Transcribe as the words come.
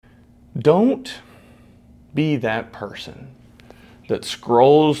Don't be that person that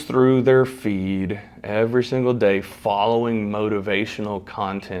scrolls through their feed every single day following motivational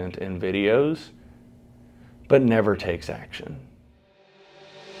content and videos, but never takes action.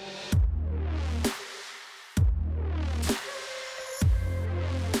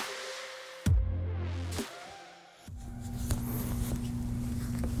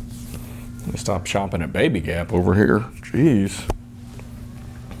 Let me stop shopping at Baby Gap over here. Jeez.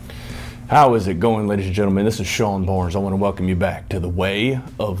 How is it going, ladies and gentlemen? This is Sean Barnes. I want to welcome you back to the Way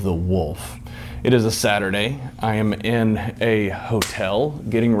of the Wolf. It is a Saturday. I am in a hotel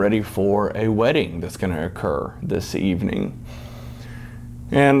getting ready for a wedding that's going to occur this evening.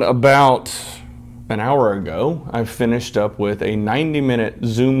 And about an hour ago, I finished up with a 90-minute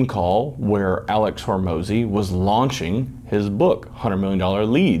Zoom call where Alex Hormozi was launching his book, $100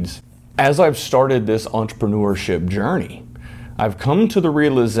 Million Leads. As I've started this entrepreneurship journey, I've come to the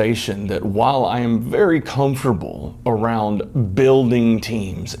realization that while I am very comfortable around building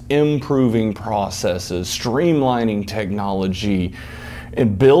teams, improving processes, streamlining technology,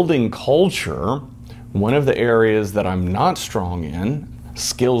 and building culture, one of the areas that I'm not strong in,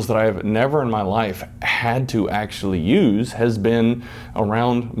 skills that I've never in my life had to actually use, has been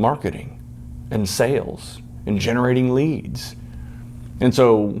around marketing and sales and generating leads. And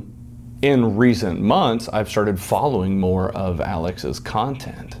so in recent months, I've started following more of Alex's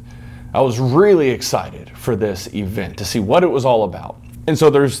content. I was really excited for this event to see what it was all about. And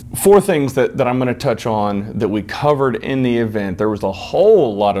so there's four things that I'm going to touch on that we covered in the event. There was a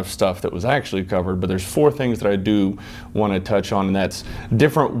whole lot of stuff that was actually covered, but there's four things that I do want to touch on, and that's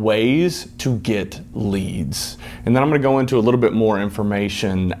different ways to get leads. And then I'm going to go into a little bit more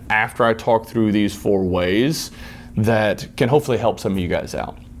information after I talk through these four ways that can hopefully help some of you guys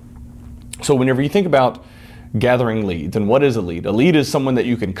out. So whenever you think about gathering leads, and what is a lead? A lead is someone that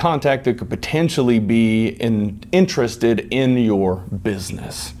you can contact that could potentially be interested in your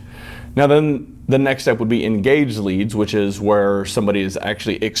business. Now then, the next step would be engaged leads, which is where somebody has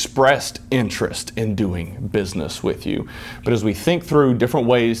actually expressed interest in doing business with you. But as we think through different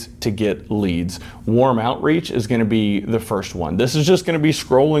ways to get leads, warm outreach is going to be the first one. This is just going to be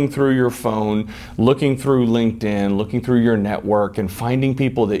scrolling through your phone, looking through LinkedIn, looking through your network, and finding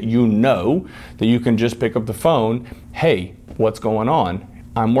people that you know that you can just pick up the phone. Hey, what's going on?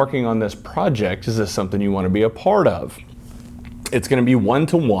 I'm working on this project. Is this something you want to be a part of? It's going to be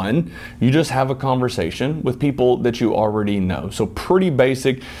one-to-one. You just have a conversation with people that you already know. So pretty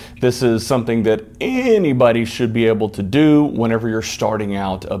basic. This is something that anybody should be able to do whenever you're starting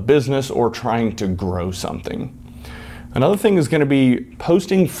out a business or trying to grow something. Another thing is going to be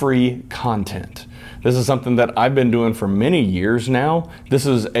posting free content. This is something that I've been doing for many years now. This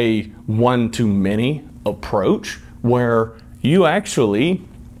is a one-to-many approach where you actually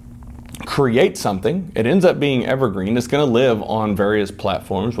create something. It ends up being evergreen. It's going to live on various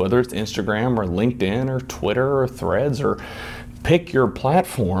platforms, whether it's Instagram or LinkedIn or Twitter or Threads, or pick your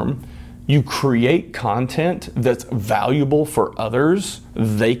platform. You create content that's valuable for others.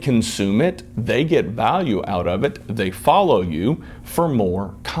 They consume it. They get value out of it. They follow you for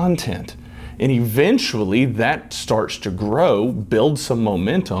more content. And eventually that starts to grow, build some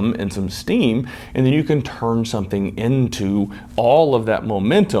momentum and some steam, and then you can turn something into all of that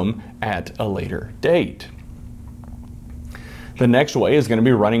momentum at a later date. The next way is going to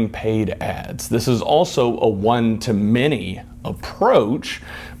be running paid ads. This is also a one-to-many approach,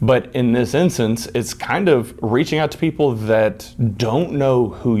 but in this instance, it's kind of reaching out to people that don't know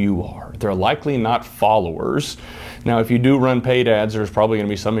who you are. They're likely not followers. Now, if you do run paid ads, there's probably going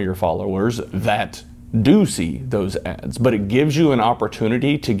to be some of your followers that do see those ads, but it gives you an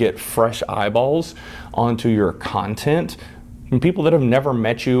opportunity to get fresh eyeballs onto your content from people that have never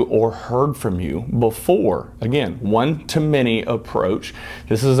met you or heard from you before. Again, one-to-many approach.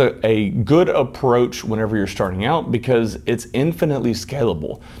 This is a good approach whenever you're starting out because it's infinitely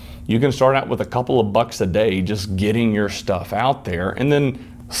scalable. You can start out with a couple of bucks a day just getting your stuff out there and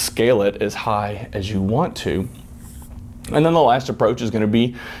then scale it as high as you want to. And then the last approach is going to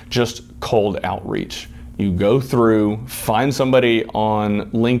be just cold outreach. You go through, find somebody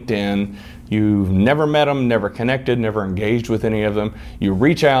on LinkedIn. You've never met them, never connected, never engaged with any of them. You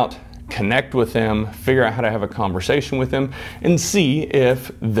reach out, connect with them, figure out how to have a conversation with them, and see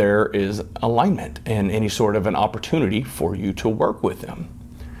if there is alignment and any sort of an opportunity for you to work with them.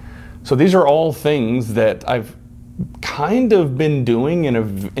 So these are all things that I've kind of been doing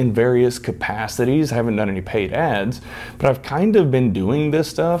in various capacities. I haven't done any paid ads, but I've kind of been doing this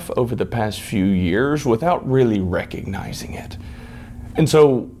stuff over the past few years without really recognizing it. And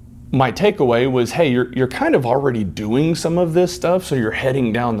so my takeaway was, hey, you're kind of already doing some of this stuff, so you're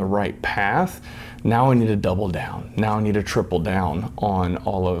heading down the right path. Now I need to double down. Now I need to triple down on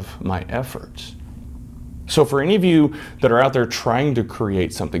all of my efforts. So for any of you that are out there trying to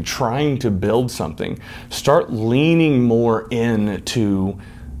create something, trying to build something, start leaning more into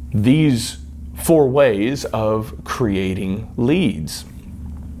these 4 ways of creating leads.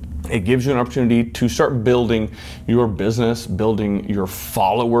 It gives you an opportunity to start building your business, building your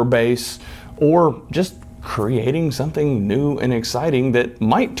follower base, or just creating something new and exciting that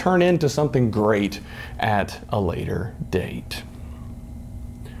might turn into something great at a later date.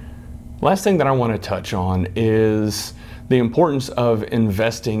 Last thing that I want to touch on is the importance of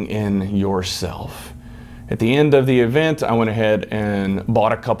investing in yourself. At the end of the event, I went ahead and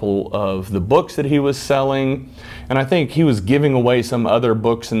bought a couple of the books that he was selling, and I think he was giving away some other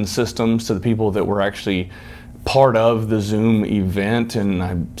books and systems to the people that were actually part of the Zoom event, and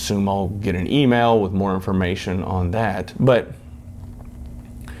I assume I'll get an email with more information on that. But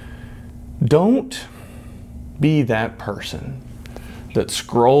don't be that person that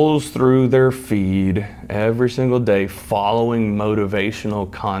scrolls through their feed every single day following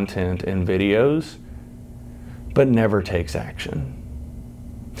motivational content and videos, but never takes action.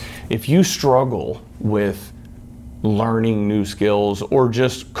 If you struggle with learning new skills or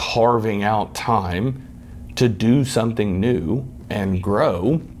just carving out time to do something new and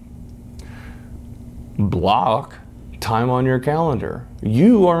grow, block time on your calendar.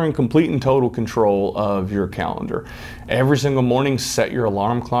 You are in complete and total control of your calendar. Every single morning, set your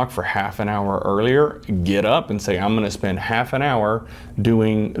alarm clock for half an hour earlier. Get up and say, I'm going to spend half an hour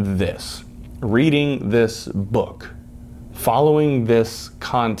doing this, reading this book, following this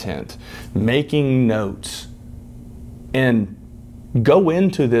content, making notes, and go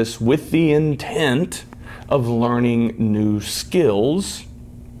into this with the intent of learning new skills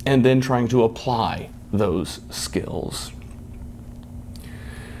and then trying to apply those skills.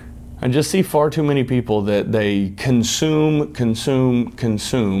 I just see far too many people that they consume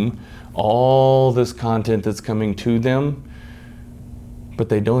all this content that's coming to them, but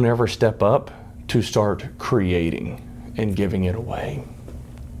they don't ever step up to start creating and giving it away.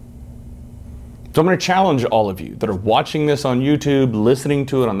 So I'm going to challenge all of you that are watching this on YouTube, listening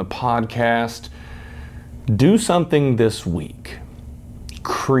to it on the podcast, do something this week.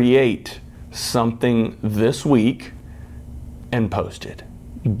 Create something this week and post it.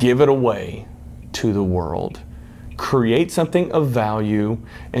 Give it away to the world. Create something of value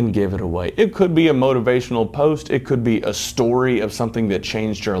and give it away. It could be a motivational post. It could be a story of something that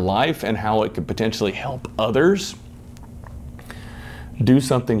changed your life and how it could potentially help others. Do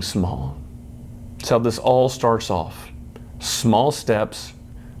something small. That's how this all starts off. Small steps,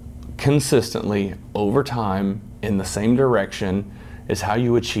 consistently, over time, in the same direction, is how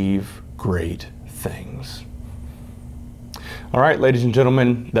you achieve great things. All right, ladies and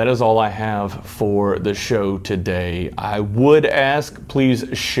gentlemen, that is all I have for the show today. I would ask, please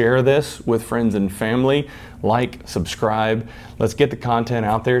share this with friends and family. Like, subscribe. Let's get the content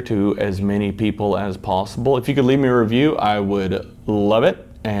out there to as many people as possible. If you could leave me a review, I would love it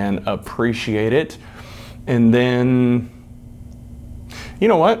and appreciate it. And then, you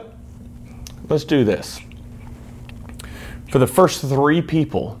know what? Let's do this. For the first 3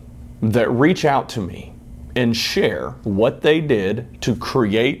 people that reach out to me and share what they did to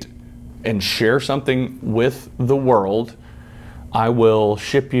create and share something with the world, I will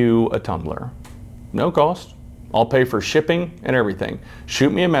ship you a tumbler. No cost. I'll pay for shipping and everything.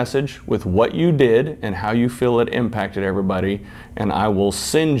 Shoot me a message with what you did and how you feel it impacted everybody, and I will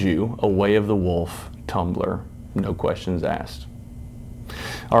send you a Way of the Wolf tumbler. No questions asked.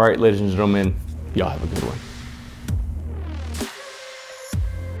 All right, ladies and gentlemen, y'all have a good one.